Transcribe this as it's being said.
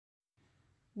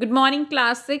Good morning,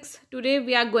 class 6. Today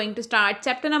we are going to start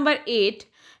chapter number 8,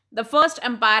 the first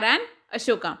empire and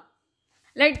Ashoka.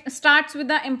 Let's start with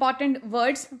the important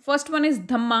words. First one is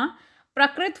Dhamma,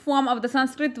 prakrit form of the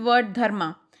Sanskrit word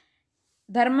dharma.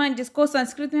 धर्म जिसको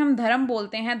संस्कृत में हम धर्म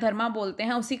बोलते हैं, धर्मा बोलते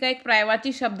हैं, उसी का एक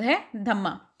पर्यायवाची शब्द है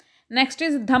धम्मा. Next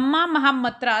is Dhamma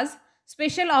महामत्राज,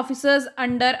 special officers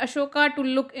under Ashoka to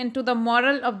look into the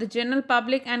moral of the general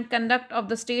public and conduct of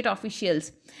the state officials.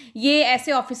 ये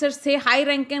ऐसे ऑफिसर्स थे, हाई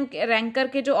रैंकर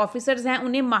के जो ऑफिसर्स हैं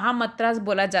उन्हें महामत्रास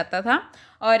बोला जाता था.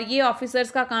 और ये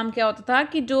ऑफिसर्स का काम क्या होता था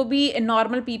कि जो भी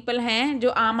नॉर्मल पीपल हैं, जो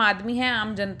आम आदमी हैं,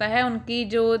 आम जनता है, उनकी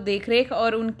जो देखरेख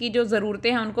और उनकी जो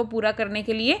ज़रूरतें हैं उनको पूरा करने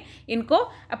के लिए इनको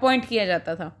अपॉइंट किया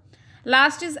जाता था.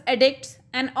 Last is addicts,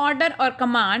 N order और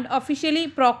कमांड ऑफिशियली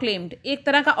प्रोक्लेम्ड. एक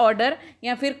तरह का ऑर्डर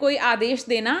या फिर कोई आदेश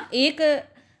देना, एक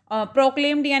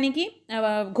प्रोक्लेम्ड यानी कि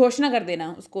घोषणा कर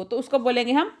देना उसको, तो उसको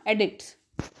बोलेंगे हम एडिक्ट्स.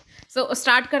 सो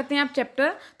स्टार्ट करते हैं आप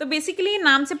चैप्टर. तो बेसिकली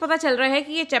नाम से पता चल रहा है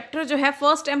कि ये चैप्टर जो है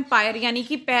फर्स्ट एम्पायर यानी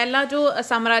कि पहला जो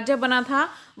साम्राज्य बना था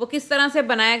वो किस तरह से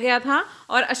बनाया गया था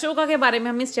और अशोका के बारे में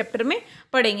हम इस चैप्टर में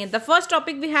पढ़ेंगे. The first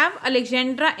topic we have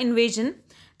Alexandra invasion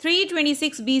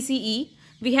 326 BCE.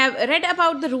 We have read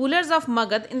about the rulers of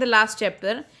Magad in the last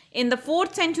chapter. In the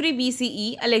 4th century BCE,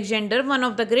 Alexander, one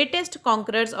of the greatest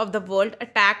conquerors of the world,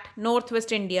 attacked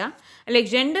northwest India.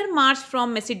 Alexander marched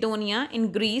from Macedonia in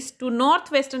Greece to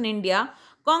northwestern India,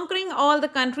 conquering all the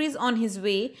countries on his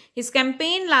way. His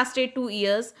campaign lasted 2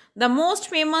 years. The most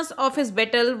famous of his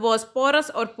battle was Porus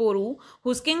or Poru,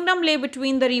 whose kingdom lay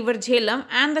between the river Jhelum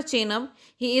and the Chenab.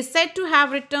 He is said to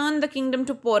have returned the kingdom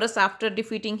to Porus after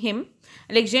defeating him.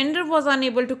 Alexander was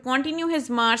unable to continue his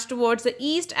march towards the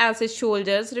east as his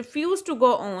soldiers refused to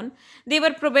go on. They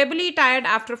were probably tired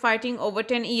after fighting over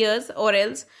 10 years, or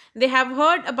else they have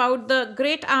heard about the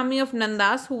great army of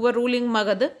Nandas who were ruling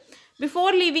Magad.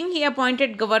 Before leaving, he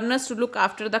appointed governors to look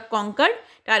after the conquered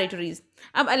territories.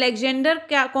 अब Alexander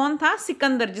क्या कौन था?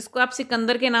 सिकंदर, जिसको आप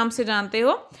सिकंदर के नाम से जानते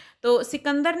हो. तो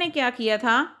सिकंदर ने क्या किया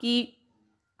था कि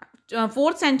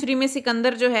 4th सेंचुरी में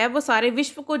सिकंदर जो है वो सारे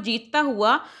विश्व को जीतता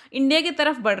हुआ इंडिया की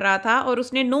तरफ बढ़ रहा था और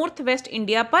उसने नॉर्थ वेस्ट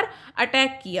इंडिया पर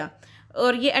अटैक किया.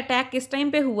 और ये अटैक किस टाइम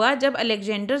पे हुआ? जब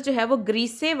अलेक्जेंडर जो है वो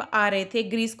ग्रीस से आ रहे थे,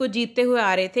 ग्रीस को जीतते हुए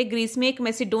आ रहे थे. ग्रीस में एक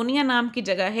मैसिडोनिया नाम की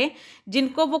जगह है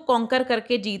जिनको वो कॉन्कर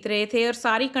करके जीत रहे थे और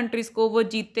सारी कंट्रीज को वो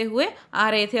जीतते हुए आ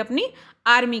रहे थे अपनी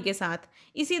आर्मी के साथ.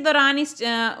 इसी दौरान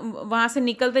वहाँ से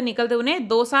निकलते निकलते उन्हें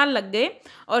 2 साल लग गए.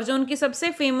 और जो उनकी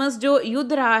सबसे फेमस जो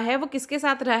युद्ध रहा है वो किसके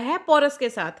साथ रहा है? पोरस के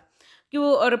साथ. क्यों?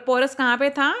 और पोरस कहाँ पे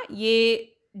था? ये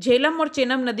झेलम और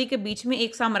चेनब नदी के बीच में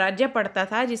एक साम्राज्य पड़ता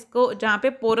था जिसको जहाँ पे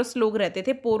पोरस लोग रहते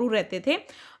थे, पोरू रहते थे,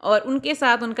 और उनके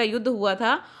साथ उनका युद्ध हुआ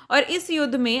था. और इस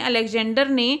युद्ध में अलेक्जेंडर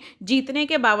ने जीतने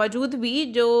के बावजूद भी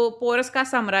जो पोरस का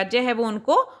साम्राज्य है वो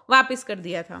उनको वापस कर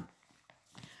दिया था.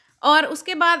 और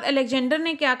उसके बाद अलेक्जेंडर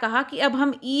ने क्या कहा कि अब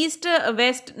हम east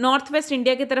west north west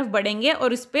India की तरफ बढ़ेंगे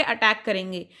और इस पर अटैक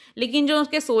करेंगे. लेकिन जो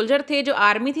उसके सोल्जर थे, जो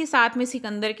आर्मी थी साथ में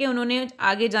सिकंदर के, उन्होंने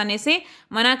आगे जाने से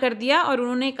मना कर दिया और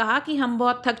उन्होंने कहा कि हम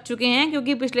बहुत थक चुके हैं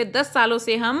क्योंकि पिछले 10 सालों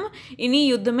से हम इन्हीं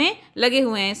युद्ध में लगे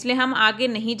हुए हैं, इसलिए हम आगे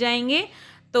नहीं जाएंगे.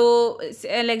 तो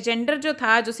अलेक्जेंडर जो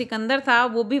था, जो सिकंदर था,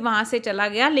 वो भी वहाँ से चला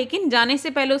गया. लेकिन जाने से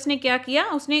पहले उसने क्या किया?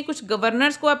 उसने कुछ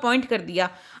गवर्नर्स को अपॉइंट कर दिया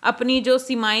अपनी जो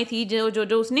सीमाएं थी,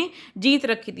 जो उसने जीत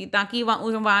रखी थी, ताकि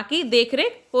वहाँ की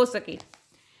देखरेख हो सके.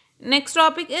 Next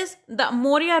topic is the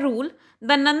Maurya rule.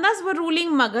 The Nandas were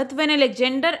ruling Magad when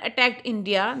Alexander attacked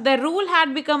India. The rule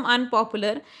had become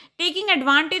unpopular. Taking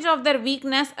advantage of their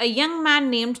weakness, a young man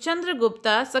named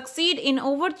Chandragupta succeeded in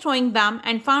overthrowing them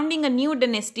and founding a new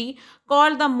dynasty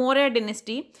called the Maurya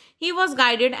dynasty. He was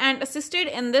guided and assisted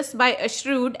in this by a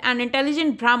shrewd and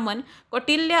intelligent Brahman,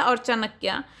 Kautilya or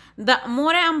Chanakya. The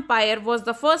Maurya Empire was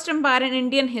the first empire in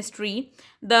Indian history.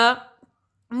 The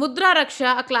Mudra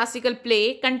Raksha, a classical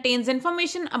play, contains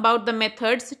information about the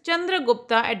methods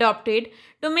Chandragupta adopted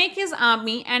to make his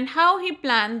army and how he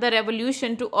planned the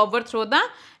revolution to overthrow the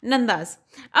Nandas.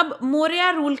 अब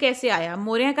Maurya rule कैसे आया?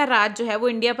 मौर्य का राज जो है वो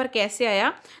India पर कैसे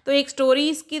आया? तो एक स्टोरी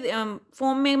इसकी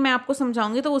फॉर्म में मैं आपको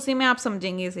समझाऊंगी, तो उसी में आप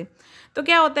समझेंगे इसे. तो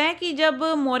क्या होता है कि जब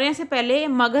मौर्य से पहले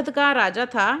मगध का राजा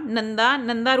था,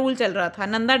 नंदा रूल चल रहा था,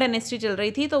 नंदा डायनेस्टी चल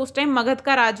रही थी. तो उस टाइम मगध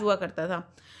का राज हुआ करता था.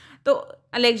 तो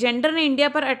अलेक्जेंडर ने इंडिया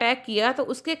पर अटैक किया, तो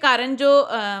उसके कारण जो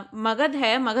मगध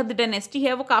डायनेस्टी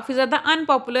है वो काफ़ी ज़्यादा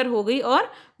अनपॉपुलर हो गई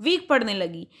और वीक पड़ने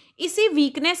लगी. इसी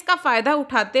वीकनेस का फ़ायदा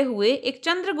उठाते हुए एक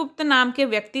चंद्रगुप्त नाम के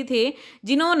व्यक्ति थे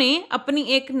जिन्होंने अपनी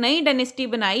एक नई डायनेस्टी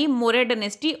बनाई, मौर्य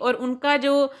डायनेस्टी. और उनका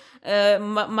जो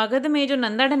मगध में जो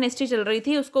नंदा डायनेस्टी चल रही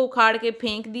थी उसको उखाड़ के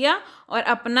फेंक दिया और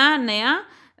अपना नया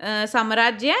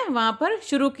साम्राज्य वहाँ पर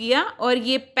शुरू किया. और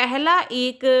ये पहला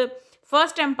एक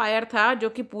फर्स्ट एम्पायर था जो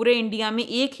कि पूरे इंडिया में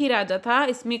एक ही राजा था,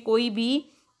 इसमें कोई भी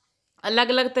अलग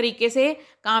अलग तरीके से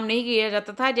काम नहीं किया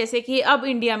जाता था जैसे कि अब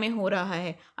इंडिया में हो रहा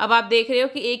है। अब आप देख रहे हो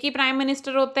कि एक ही प्राइम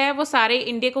मिनिस्टर होता है, वो सारे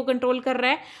इंडिया को कंट्रोल कर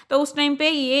रहा है। तो उस टाइम पे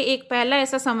ये एक पहला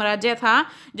ऐसा साम्राज्य था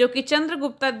जो कि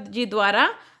चंद्रगुप्ता जी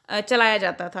द्वारा चलाया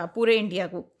जाता था पूरे इंडिया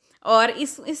को। और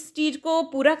इस चीज़ को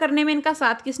पूरा करने में इनका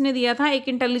साथ किसने दिया था? एक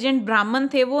इंटेलिजेंट ब्राह्मण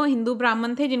थे, वो हिंदू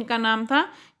ब्राह्मण थे जिनका नाम था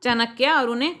चाणक्य, और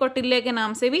उन्हें कौटिल्य के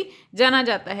नाम से भी जाना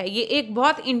जाता है। ये एक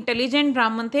बहुत इंटेलिजेंट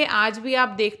ब्राह्मण थे। आज भी आप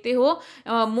देखते हो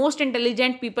मोस्ट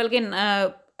इंटेलिजेंट पीपल के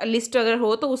लिस्ट अगर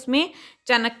हो तो उसमें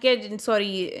चाणक्य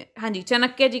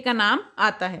जी का नाम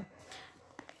आता है।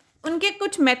 उनके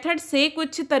कुछ मेथड से,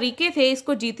 कुछ तरीके थे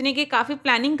इसको जीतने के, काफ़ी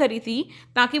प्लानिंग करी थी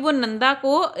ताकि वो नंदा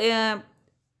को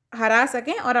हरा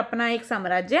सकें और अपना एक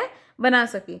साम्राज्य बना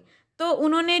सके। तो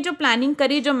उन्होंने जो प्लानिंग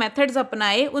करी, जो मेथड्स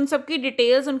अपनाए, उन सब की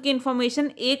डिटेल्स, उनकी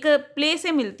इन्फॉर्मेशन एक प्ले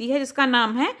से मिलती है जिसका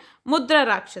नाम है मुद्रा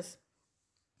राक्षस।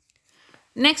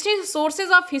 Next is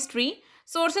sources of history.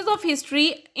 Sources of history,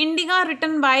 indica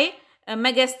written by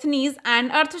Megasthenes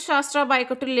and Arthashastra by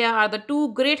Kautilya are the two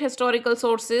great historical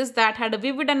sources that had a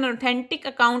vivid and authentic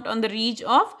account on the reign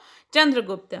of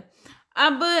Chandragupta.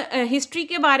 अब history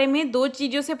के बारे में दो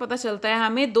चीज़ों से पता चलता है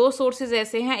हमें, दो सोर्सेज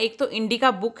ऐसे हैं, एक तो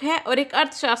इंडिका बुक है और एक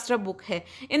अर्थशास्त्र बुक है।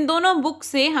 इन दोनों बुक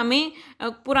से हमें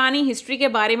पुरानी हिस्ट्री के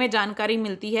बारे में जानकारी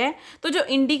मिलती है। तो जो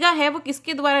इंडिका है वो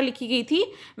किसके द्वारा लिखी गई थी?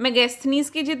 मेगास्थनीज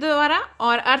के जी द्वारा,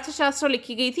 और अर्थशास्त्र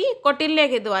लिखी गई थी कौटिल्य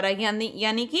के द्वारा,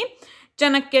 यानी कि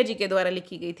चाणक्य जी के द्वारा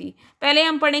लिखी गई थी। पहले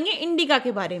हम पढ़ेंगे इंडिका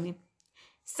के बारे में।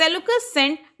 Seleucus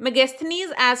sent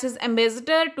Megasthenes as his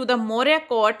ambassador to the Maurya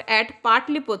court at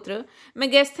Patliputra.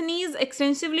 Megasthenes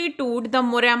extensively toured the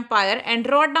Maurya Empire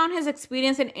and wrote down his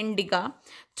experience in Indica.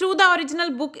 Though the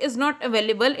original book is not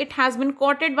available, it has been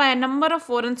quoted by a number of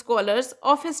foreign scholars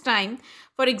of his time.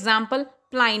 For example,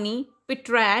 Pliny,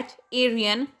 Petrarch,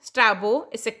 Arrian, Strabo,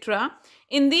 etc.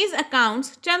 In these accounts,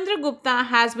 Chandragupta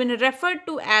has been referred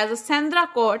to as a Sandra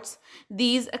courts.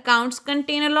 These accounts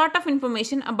contain a lot of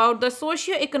information about the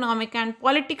socio-economic and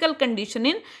political condition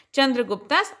in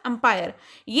Chandragupta's empire.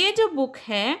 ये जो book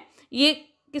है ये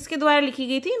किसके द्वारा लिखी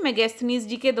गई थी? मेगास्थनीज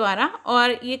जी के द्वारा।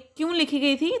 और ये क्यों लिखी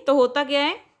गई थी? तो होता क्या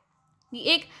है,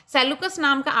 एक सेलुकस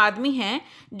नाम का आदमी है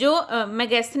जो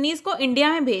मेगास्थनीज को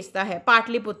इंडिया में भेजता है,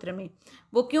 पाटलिपुत्र में।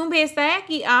 वो क्यों भेजता है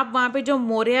कि आप वहाँ पे जो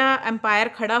मौर्य एम्पायर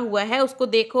खड़ा हुआ है उसको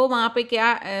देखो, वहाँ पे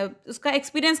क्या उसका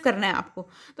एक्सपीरियंस करना है आपको।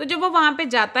 तो जब वो वहाँ पे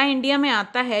जाता है, इंडिया में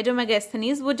आता है जो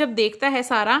मेगास्थनीज, वो जब देखता है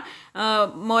सारा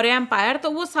मौर्य एम्पायर, तो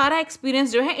वो सारा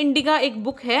एक्सपीरियंस जो है इंडिका एक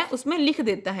बुक है उसमें लिख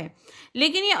देता है।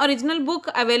 लेकिन ये ओरिजिनल बुक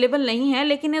अवेलेबल नहीं है,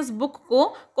 लेकिन इस बुक को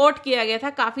कोट किया गया था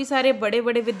काफ़ी सारे बड़े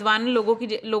बड़े विद्वान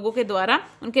लोगों के द्वारा।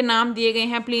 उनके नाम दिए गए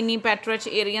हैं, प्लिनी, पेट्रच,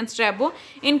 एरियन, स्ट्रैबो,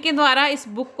 इनके द्वारा इस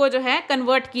बुक को जो है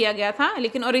कन्वर्ट किया गया था,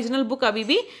 लेकिन ओरिजिनल बुक अभी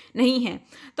भी नहीं है।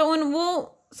 तो वो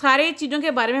सारे चीज़ों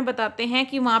के बारे में बताते हैं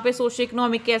कि वहाँ पे सोशो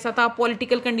इकोनॉमिक कैसा था,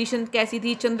 पॉलिटिकल कंडीशन कैसी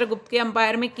थी, चंद्रगुप्त के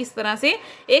एम्पायर में किस तरह से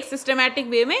एक सिस्टमैटिक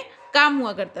वे में काम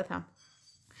हुआ करता था।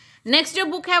 नेक्स्ट जो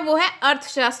बुक है वो है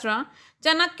अर्थशास्त्र।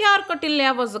 Chanakya or Kautilya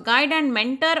was a guide and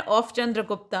mentor of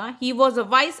Chandragupta. He was a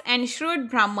wise and shrewd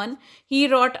Brahman. He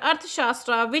wrote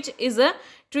Arthashastra, which is a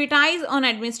treatise on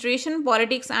administration,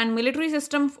 politics, and military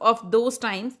system of those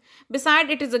times.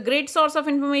 Besides, it is a great source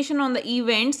of information on the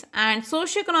events and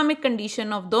socio-economic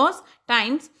condition of those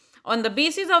times. On the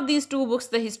basis of these two books,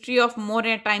 the history of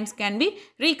Maurya times can be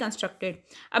reconstructed.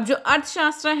 अब जो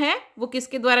अर्थशास्त्र है वो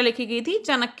किसके द्वारा लिखी गई थी?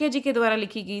 चाणक्य जी के द्वारा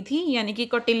लिखी गई थी, यानी कि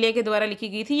कौटिल्य के द्वारा लिखी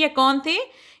गई थी। ये कौन थे?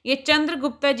 ये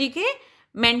चंद्रगुप्ता जी के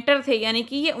मेंटर थे, यानी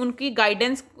कि ये उनकी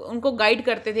गाइडेंस, उनको गाइड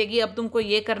करते थे कि अब तुमको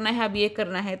ये करना है, अब ये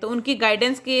करना है। तो उनकी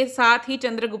गाइडेंस के साथ ही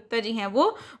चंद्रगुप्ता जी हैं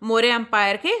वो मौर्य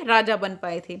एम्पायर के राजा बन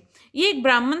पाए थे। ये एक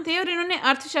ब्राह्मण थे और इन्होंने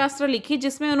अर्थशास्त्र लिखी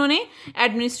जिसमें उन्होंने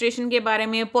एडमिनिस्ट्रेशन के बारे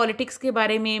में, पॉलिटिक्स के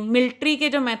बारे में, मिलिट्री के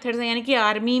जो मेथड्स हैं, यानी कि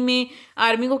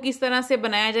आर्मी को किस तरह से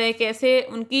बनाया जाए, कैसे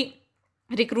उनकी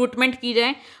रिक्रूटमेंट की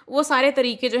जाए, वो सारे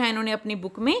तरीके जो है इन्होंने अपनी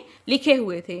बुक में लिखे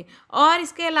हुए थे। और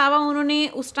इसके अलावा उन्होंने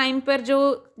उस टाइम पर जो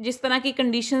जिस तरह की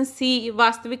कंडीशंस थी,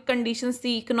 वास्तविक कंडीशंस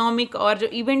थी, इकोनॉमिक और जो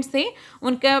इवेंट्स थे,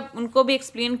 उनको भी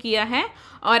एक्सप्लेन किया है।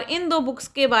 और इन दो बुक्स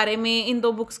के बारे में, इन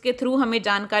दो बुक्स के थ्रू हमें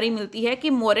जानकारी मिलती है कि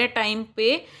मौर्य टाइम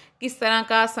पे किस तरह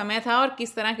का समय था और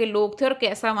किस तरह के लोग थे और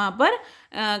कैसा वहाँ पर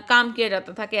काम किया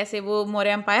जाता था, कैसे वो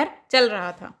मौर्य एम्पायर चल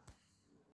रहा था।